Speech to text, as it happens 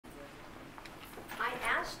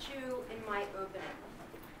asked you in my opening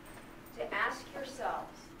to ask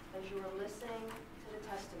yourselves, as you are listening to the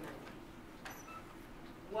testimony,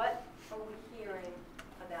 what are we hearing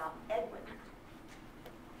about Edwin?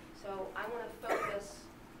 So I want to focus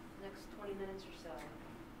the next 20 minutes or so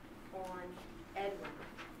on Edwin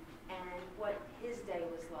and what his day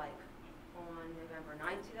was like on November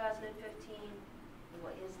 9, 2015, and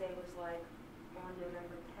what his day was like on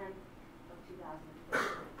November 10th of 2015.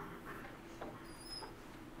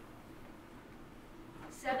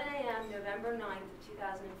 7 a.m., November 9th of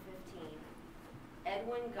 2015,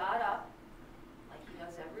 Edwin got up, like he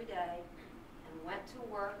does every day, and went to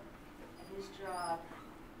work at his job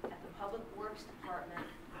at the Public Works Department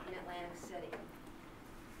in Atlantic City.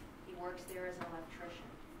 He works there as an electrician.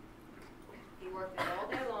 He worked there all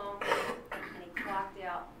day long, and he clocked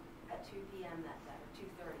out at 2 p.m. that day, or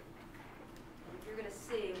 2:30. And if you're going to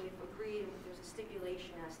see, we've agreed, there's a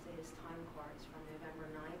stipulation as to his time cards from November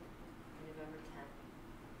 9th and November 10th.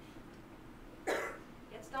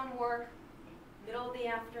 Gets done work, middle of the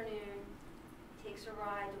afternoon, takes a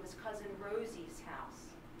ride to his cousin Rosie's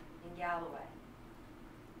house in Galloway,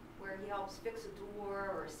 where he helps fix a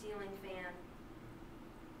door or a ceiling fan.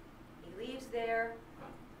 He leaves there,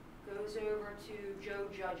 goes over to Joe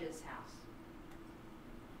Judge's house.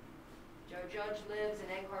 Joe Judge lives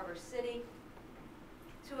in Egg Harbor City.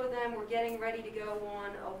 Two of them were getting ready to go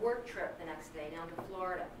on a work trip the next day down to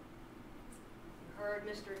Florida. You heard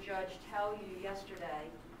Mr. Judge tell you yesterday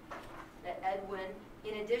that Edwin,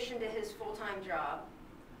 in addition to his full-time job,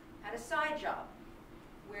 had a side job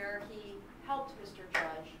where he helped Mr.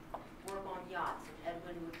 Judge work on yachts, and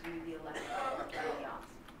Edwin would do the electrical work on the yachts.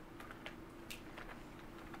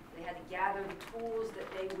 They had to gather the tools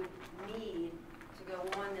that they would need to go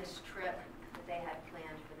on this trip that they had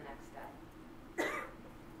planned for the next day.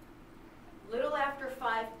 Little after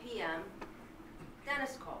 5 p.m.,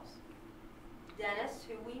 Dennis calls. Dennis,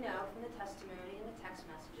 who we know from the testimony and the text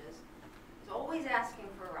messages, is always asking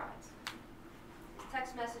for rides. His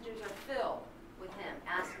text messages are filled with him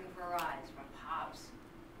asking for rides from Pops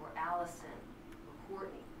or Allison or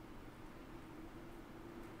Courtney.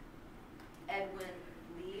 Edwin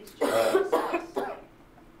leaves Joe's house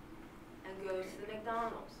and goes to the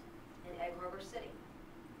McDonald's in Egg Harbor City.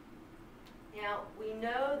 Now, we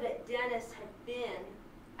know that Dennis had been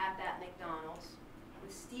at that McDonald's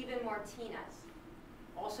with Stephen Martinez,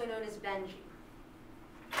 also known as Benji.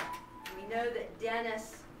 We know that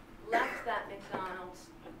Dennis left that McDonald's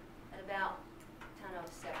at about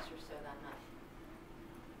 10:06 or so that night.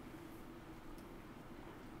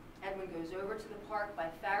 Edwin goes over to the park by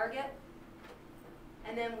Farragut,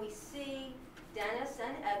 and then we see Dennis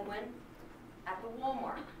and Edwin at the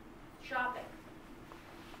Walmart shopping.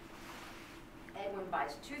 Edwin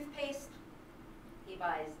buys toothpaste, he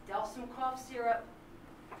buys Delsum cough syrup,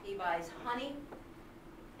 he buys honey,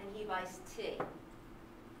 and he buys tea.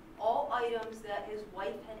 All items that his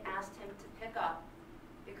wife had asked him to pick up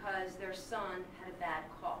because their son had a bad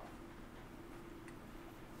cough.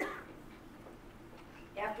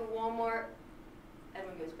 After Walmart,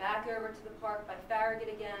 Edwin goes back over to the park by Farragut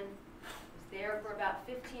again. He's there for about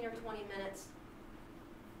 15 or 20 minutes.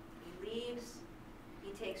 He leaves.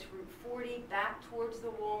 He takes Route 40 back towards the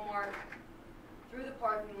Walmart, through the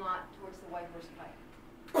parking lot towards the White Horse Pike.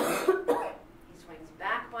 He swings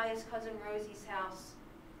back by his cousin Rosie's house.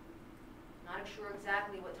 Not sure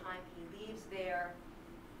exactly what time he leaves there,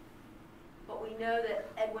 but we know that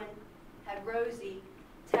Edwin had Rosie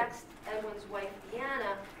text Edwin's wife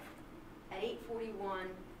Deanna at 8:41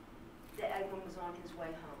 that Edwin was on his way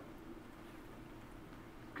home.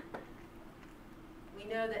 We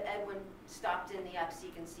know that Edwin stopped in the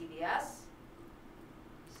Absecon CVS.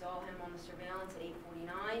 We saw him on the surveillance at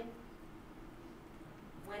 8:49.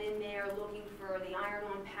 Went in there looking for the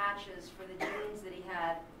iron-on patches for the jeans that he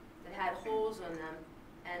had that had holes in them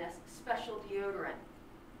and a special deodorant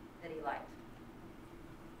that he liked.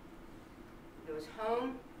 He goes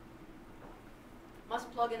home. Must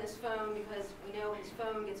plug in his phone because we know his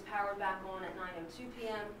phone gets powered back on at 9:02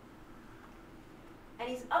 p.m. And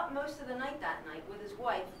he's up most of the night that night with his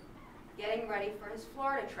wife, getting ready for his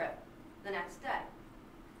Florida trip the next day.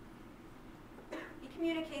 He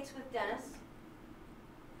communicates with Dennis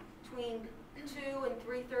between 2 and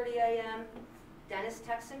 3:30 a.m. Dennis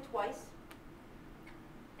texts him twice.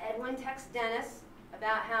 Edwin texts Dennis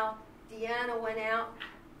about how Deanna went out,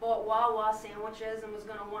 bought Wawa sandwiches, and was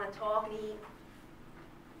going to want to talk and eat.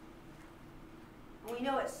 And we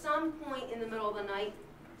know at some point in the middle of the night,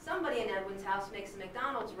 somebody in Edwin's house makes a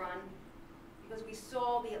McDonald's run because we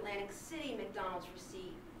saw the Atlantic City McDonald's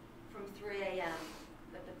receipt from 3 a.m.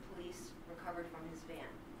 that the police recovered from his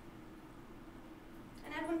van.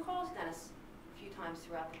 And Edwin times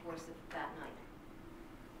throughout the course of that night.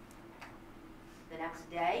 The next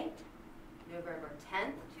day, November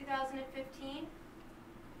 10th, 2015,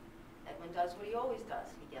 Edwin does what he always does.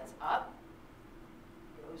 He gets up,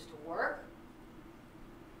 goes to work.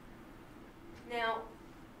 Now,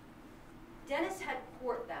 Dennis had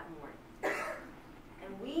court that morning,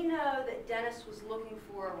 and we know that Dennis was looking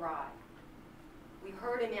for a ride. We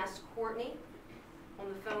heard him ask Courtney on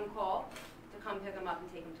the phone call to come pick him up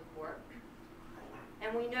and take him to court.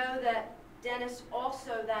 And we know that Dennis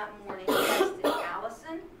also that morning texted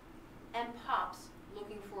Allison and Pops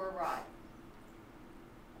looking for a ride.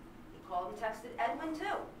 He called and texted Edwin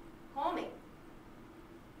too. Call me.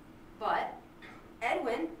 But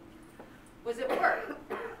Edwin was at work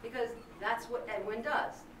because that's what Edwin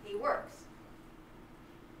does. He works.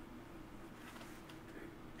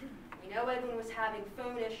 We know Edwin was having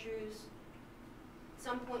phone issues. At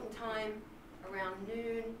some point in time, around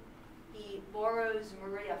noon, he borrows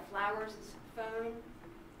Maria Flowers' phone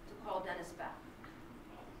to call Dennis back.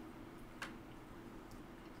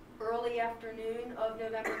 Early afternoon of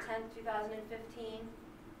November 10th, 2015,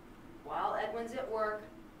 while Edwin's at work,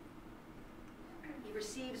 he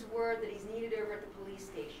receives word that he's needed over at the police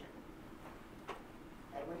station.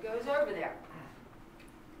 Edwin goes over there,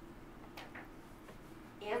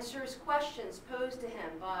 answers questions posed to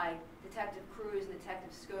him by Detective Cruz and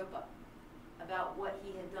Detective Scopa about what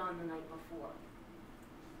he had done the night before.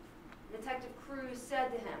 Detective Cruz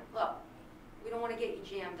said to him, look, we don't want to get you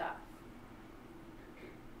jammed up.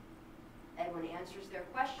 Edwin answers their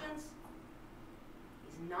questions.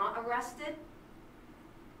 He's not arrested.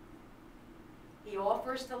 He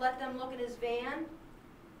offers to let them look at his van.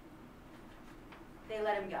 They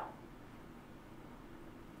let him go.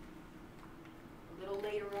 A little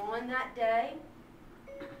later on that day,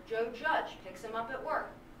 Joe Judge picks him up at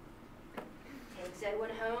work, takes Edwin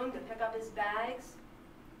home to pick up his bags.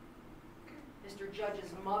 Mr.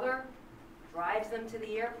 Judge's mother drives them to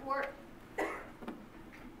the airport,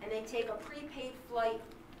 and they take a prepaid flight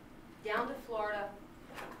down to Florida,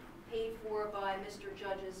 paid for by Mr.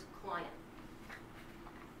 Judge's client.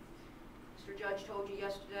 Mr. Judge told you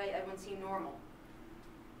yesterday Edwin seemed normal.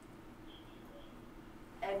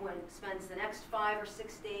 Edwin spends the next 5 or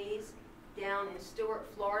 6 days down in Stuart,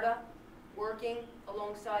 Florida, working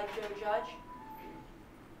alongside Joe Judge.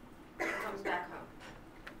 He comes back home.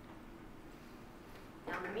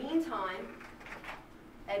 Now, in the meantime,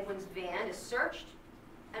 Edwin's van is searched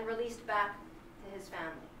and released back to his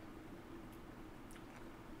family.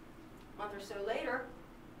 A month or so later,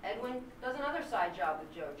 Edwin does another side job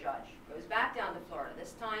with Joe Judge. Goes back down to Florida,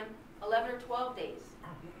 this time 11 or 12 days.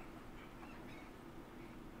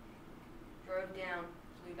 Drove down,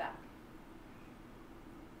 flew back.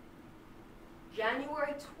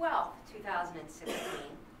 January 12th, 2016,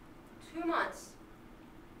 2 months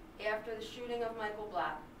after the shooting of Michael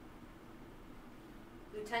Black,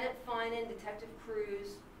 Lieutenant Finan, Detective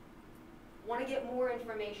Cruz want to get more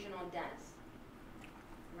information on Dennis.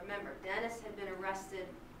 Remember, Dennis had been arrested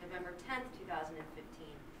November 10th, 2015,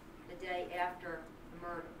 the day after the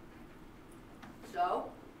murder.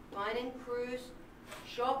 So, Finan, Cruz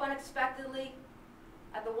show up unexpectedly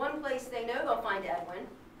at the one place they know they'll find Edwin,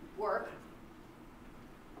 work,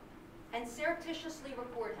 and surreptitiously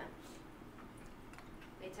report him.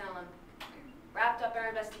 They tell him, wrapped up our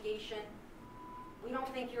investigation, we don't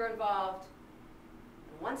think you're involved.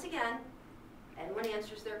 And once again, Edwin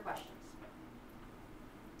answers their questions.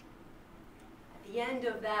 At the end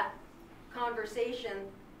of that conversation,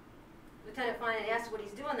 Lieutenant Finan asks what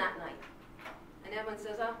he's doing that night. And Edwin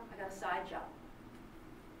says, oh, I got a side job.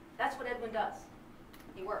 That's what Edwin does.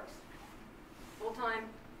 He works. Full-time,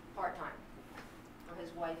 part-time, for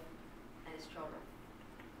his wife and his children.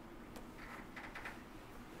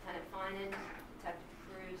 Lieutenant Finan, Detective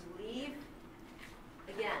Cruz leave.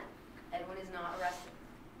 Again, Edwin is not arrested.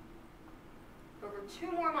 Over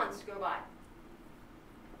 2 more months go by.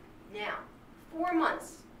 Now, 4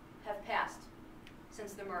 months have passed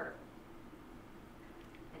since the murder.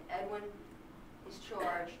 And Edwin is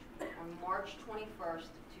charged on March 21st,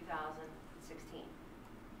 2016.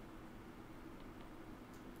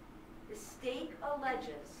 The state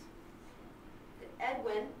alleges that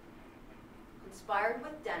Edwin conspired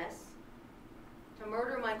with Dennis to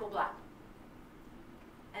murder Michael Black,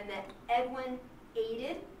 and that Edwin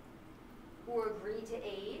aided or agreed to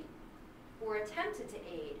aid or attempted to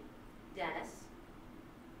aid Dennis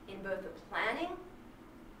in both the planning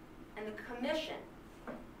and the commission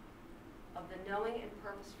of the knowing and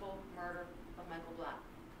purposeful murder of Michael Black.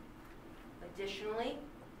 Additionally,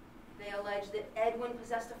 they allege that Edwin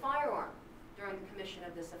possessed a firearm during the commission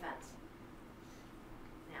of this offense.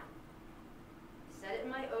 Now, said it in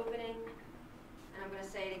my opening, and I'm going to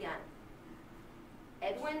say it again.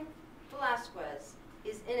 Edwin Velazquez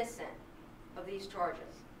is innocent of these charges.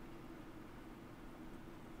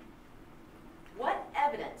 What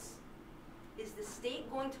evidence is the state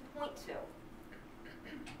going to point to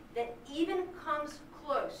that even comes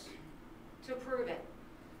close to proving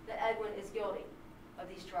that Edwin is guilty of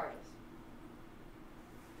these charges?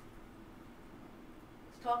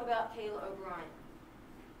 Let's talk about Kayla O'Brien.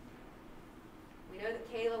 We know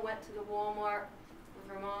that Kayla went to the Walmart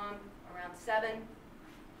with her mom around 7.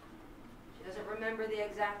 She doesn't remember the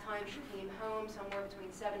exact time she came home, somewhere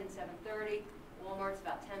between 7 and 7:30. Walmart's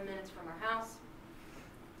about 10 minutes from her house.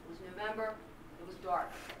 It was November. It was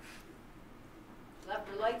dark. She left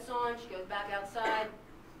her lights on. She goes back outside.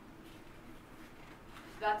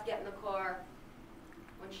 She's about to get in the car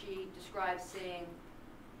when she describes seeing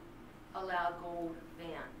a loud gold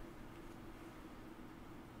van.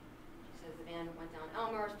 She says the van went down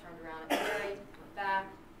Elmhurst, turned around at Perry, went back,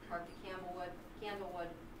 parked at Candlewood.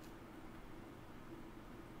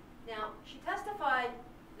 Now, she testified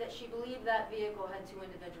that she believed that vehicle had 2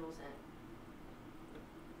 individuals in it.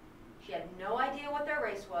 She had no idea what their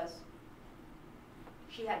race was.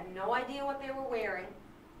 She had no idea what they were wearing.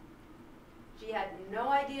 She had no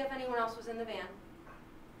idea if anyone else was in the van.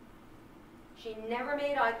 She never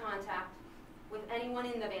made eye contact with anyone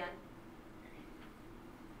in the van.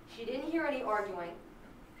 She didn't hear any arguing.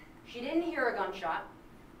 She didn't hear a gunshot.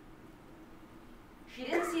 She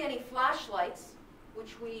didn't see any flashlights,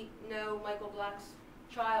 which we know Michael Black's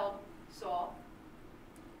child saw.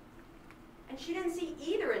 And she didn't see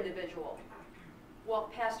either individual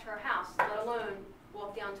walk past her house, let alone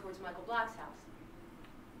walk down towards Michael Black's house.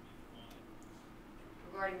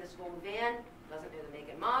 Regarding this gold van, doesn't know the make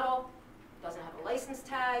and model, doesn't have a license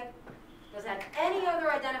tag, doesn't have any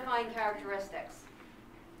other identifying characteristics.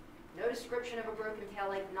 No description of a broken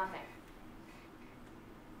taillight, nothing.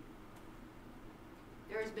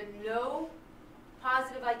 There has been no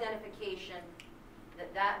positive identification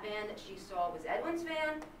that that van that she saw was Edwin's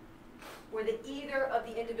van, or that either of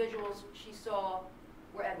the individuals she saw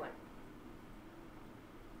were Edwin.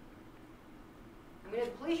 I mean,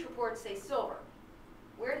 the police reports say silver.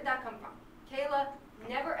 Where did that come from? Kayla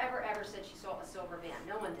never, ever, ever said she saw a silver van.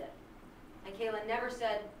 No one did. And Kayla never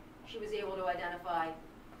said she was able to identify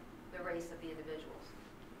the race of the individuals.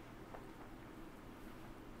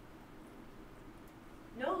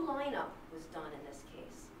 No lineup was done in this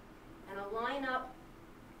case. And a lineup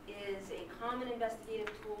is a common investigative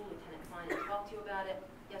tool. Lieutenant Feinen talked to you about it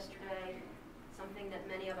yesterday, something that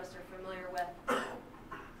many of us are familiar with.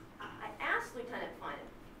 I asked Lieutenant Feinen,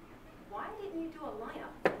 why didn't you do a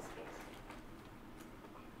lineup in this case?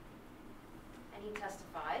 And he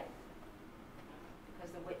testified,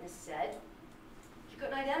 because the witness said she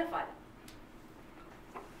couldn't identify them.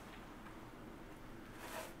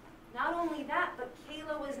 Not only that, but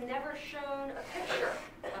Kayla was never shown a picture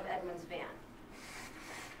of Edwin's van.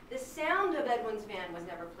 The sound of Edwin's van was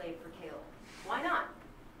never played for Kayla. Why not?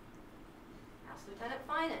 Asked Lieutenant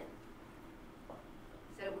Feinen.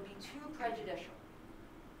 Said it would be too prejudicial.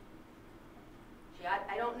 Gee,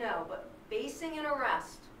 I don't know, but basing an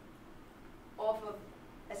arrest off of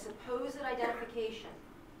a supposed identification,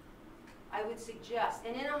 I would suggest,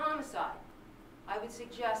 and in a homicide, I would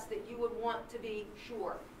suggest that you would want to be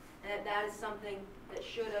sure, and that that is something that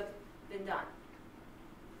should have been done.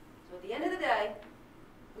 So at the end of the day,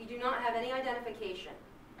 we do not have any identification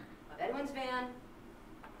of Edwin's van,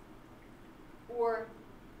 or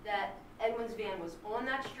that Edwin's van was on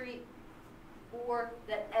that street, or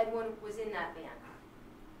that Edwin was in that van.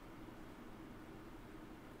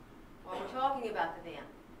 While we're talking about the van,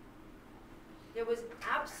 there was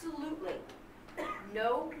absolutely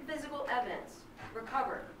no physical evidence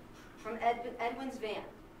recovered from Edwin's van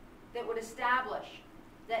that would establish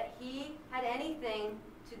that he had anything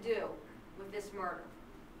to do with this murder.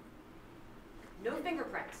 No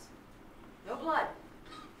fingerprints, no blood,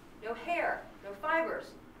 no hair, no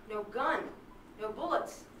fibers, no gun, no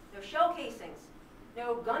bullets, no shell casings,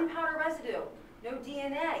 no gunpowder residue, no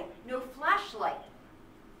DNA, no flashlight,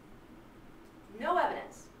 no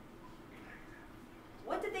evidence.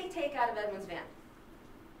 What did they take out of Edwin's van?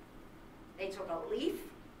 They took a leaf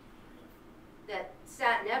that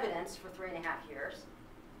sat in evidence for 3.5 years,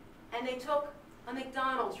 and they took a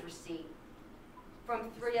McDonald's receipt from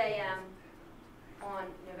 3 a.m. on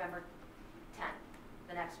November 10th,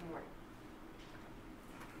 the next morning.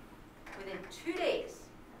 Within 2 days,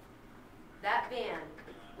 that van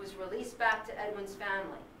was released back to Edwin's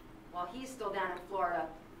family while he's still down in Florida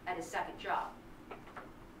at his second job.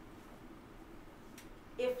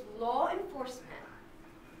 If law enforcement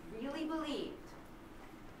really believed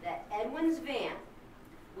Edwin's van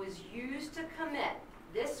was used to commit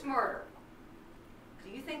this murder, do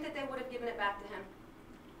you think that they would have given it back to him?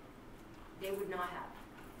 They would not have.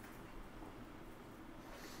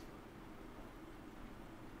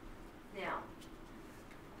 Now,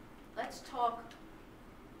 let's talk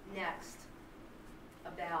next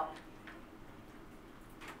about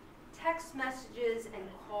text messages and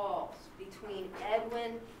calls between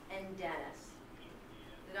Edwin and Dennis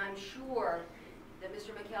that I'm sure that Mr.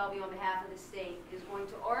 McKelvey, on behalf of the state, is going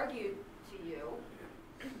to argue to you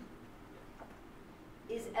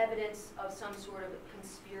is evidence of some sort of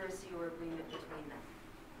conspiracy or agreement between them.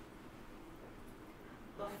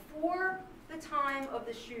 Before the time of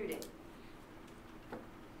the shooting,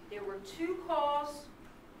 there were 2 calls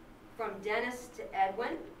from Dennis to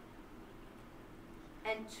Edwin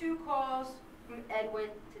and 2 calls from Edwin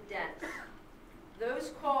to Dennis.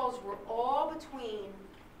 Those calls were all between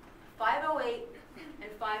 5:08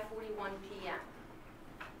 and 5:41 p.m.,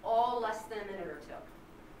 all less than a minute or 2.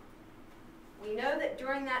 We know that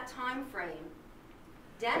during that time frame,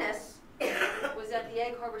 Dennis was at the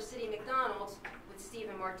Egg Harbor City McDonald's with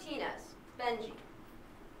Stephen Martinez, Benji.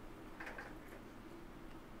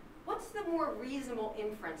 What's the more reasonable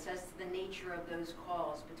inference as to the nature of those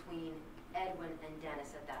calls between Edwin and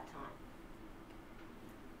Dennis at that time?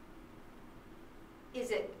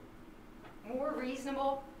 Is it more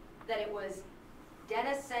reasonable that it was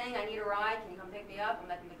Dennis saying, I need a ride, can you come pick me up,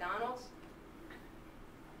 I'm at the McDonald's?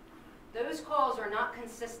 Those calls are not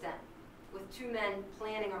consistent with 2 men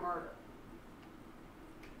planning a murder.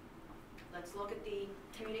 Let's look at the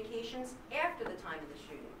communications after the time of the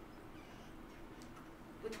shooting.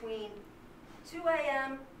 Between 2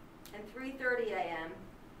 a.m. and 3:30 a.m.,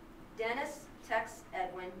 Dennis texts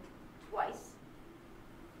Edwin twice,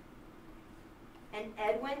 and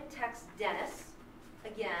Edwin texts Dennis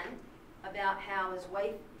again about how his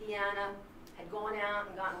wife Deanna had gone out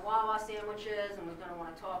and gotten Wawa sandwiches and was going to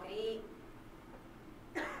want to talk and eat.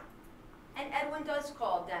 And Edwin does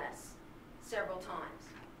call Dennis several times.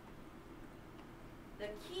 The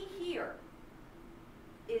key here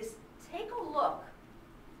is take a look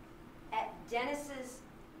at Dennis's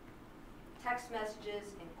text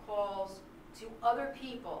messages and calls to other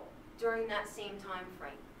people during that same time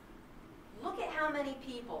frame. Look at how many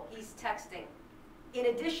people he's texting in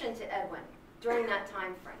addition to Edwin during that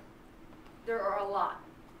time frame. There are a lot.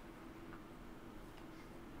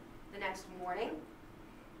 The next morning,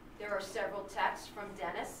 there are several texts from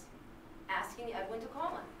Dennis asking Edwin to call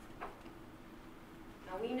him.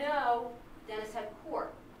 Now we know Dennis had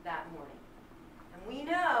court that morning. And we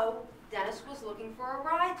know Dennis was looking for a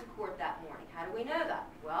ride to court that morning. How do we know that?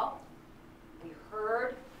 Well, we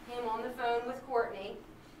heard him on the phone with Courtney,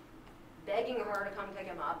 begging her to come pick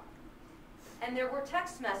him up. And there were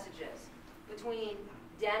text messages between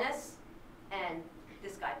Dennis and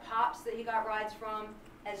this guy Pops that he got rides from,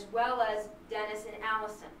 as well as Dennis and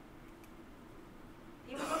Allison.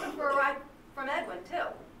 He was looking for a ride from Edwin, too.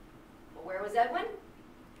 But where was Edwin?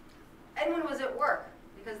 Edwin was at work,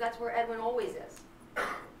 because that's where Edwin always is.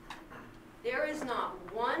 There is not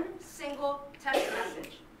one single text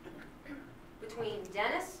message between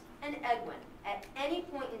Dennis and Edwin at any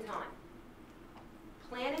point in time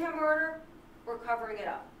planning a murder or covering it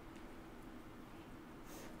up.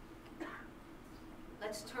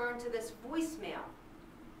 Let's turn to this voicemail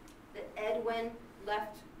that Edwin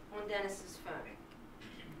left on Dennis's phone.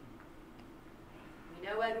 We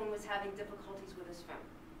know Edwin was having difficulties with his phone.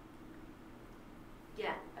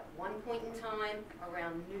 Again, at one point in time,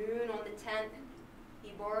 around noon on the 10th,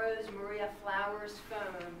 he borrows Maria Flowers'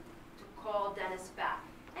 phone to call Dennis back.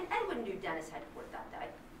 And Edwin knew Dennis had court that day.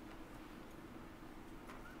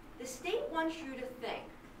 The state wants you to think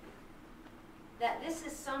that this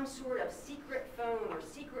is some sort of secret phone or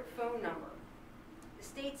secret phone number. The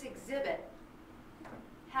state's exhibit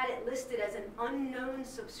had it listed as an unknown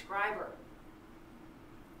subscriber.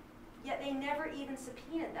 Yet they never even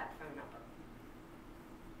subpoenaed that phone number.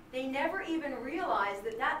 They never even realized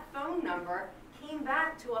that that phone number came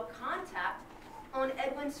back to a contact on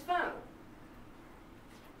Edwin's phone,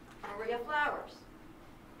 Maria Flowers.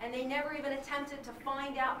 And they never even attempted to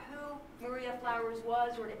find out who Maria Flowers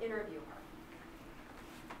was or to interview her.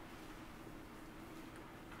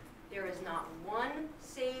 There is not one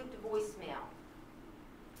saved voicemail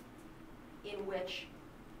in which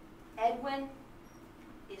Edwin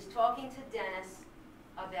is talking to Dennis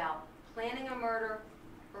about planning a murder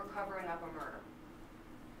or covering up a murder.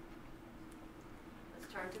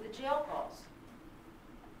 Let's turn to the jail calls.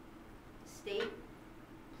 The state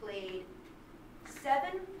played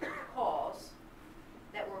 7 calls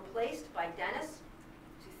that were placed by Dennis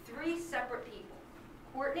to 3 separate people: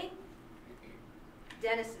 Courtney,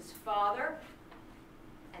 Dennis's father,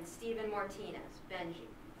 and Stephen Martinez, Benji.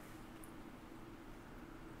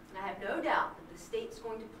 And I have no doubt that the state's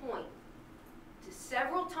going to point to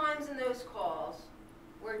several times in those calls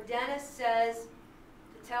where Dennis says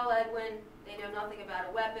to tell Edwin they know nothing about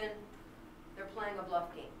a weapon, they're playing a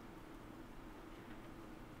bluff game.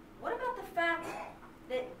 What about the fact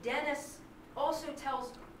that Dennis also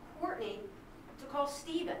tells Courtney to call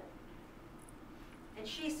Stephen? And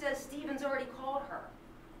she says Stephen's already called her.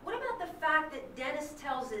 What about the fact that Dennis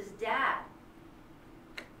tells his dad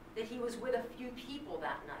that he was with a few people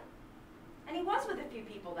that night? And he was with a few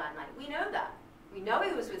people that night. We know that. We know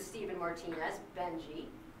he was with Stephen Martinez, Benji,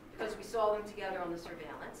 because we saw them together on the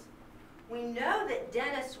surveillance. We know that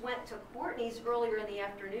Dennis went to Courtney's earlier in the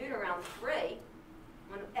afternoon around 3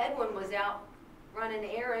 when Edwin was out running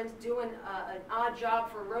errands, doing an odd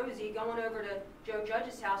job for Rosie, going over to Joe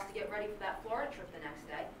Judge's house to get ready for that Florida trip the next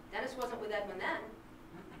day. Dennis wasn't with Edwin then.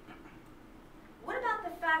 What about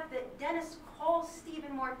the fact that Dennis calls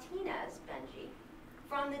Stephen Martinez, Benji,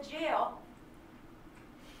 from the jail?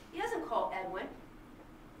 He doesn't call Edwin.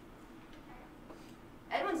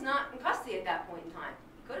 Edwin's not in custody at that point in time.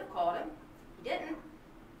 He could have called him. He didn't.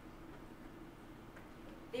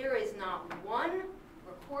 There is not one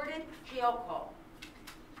recorded jail call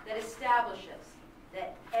that establishes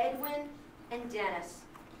that Edwin and Dennis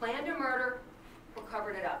planned a murder or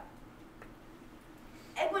covered it up.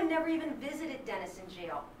 Edwin never even visited Dennis in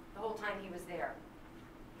jail the whole time he was there.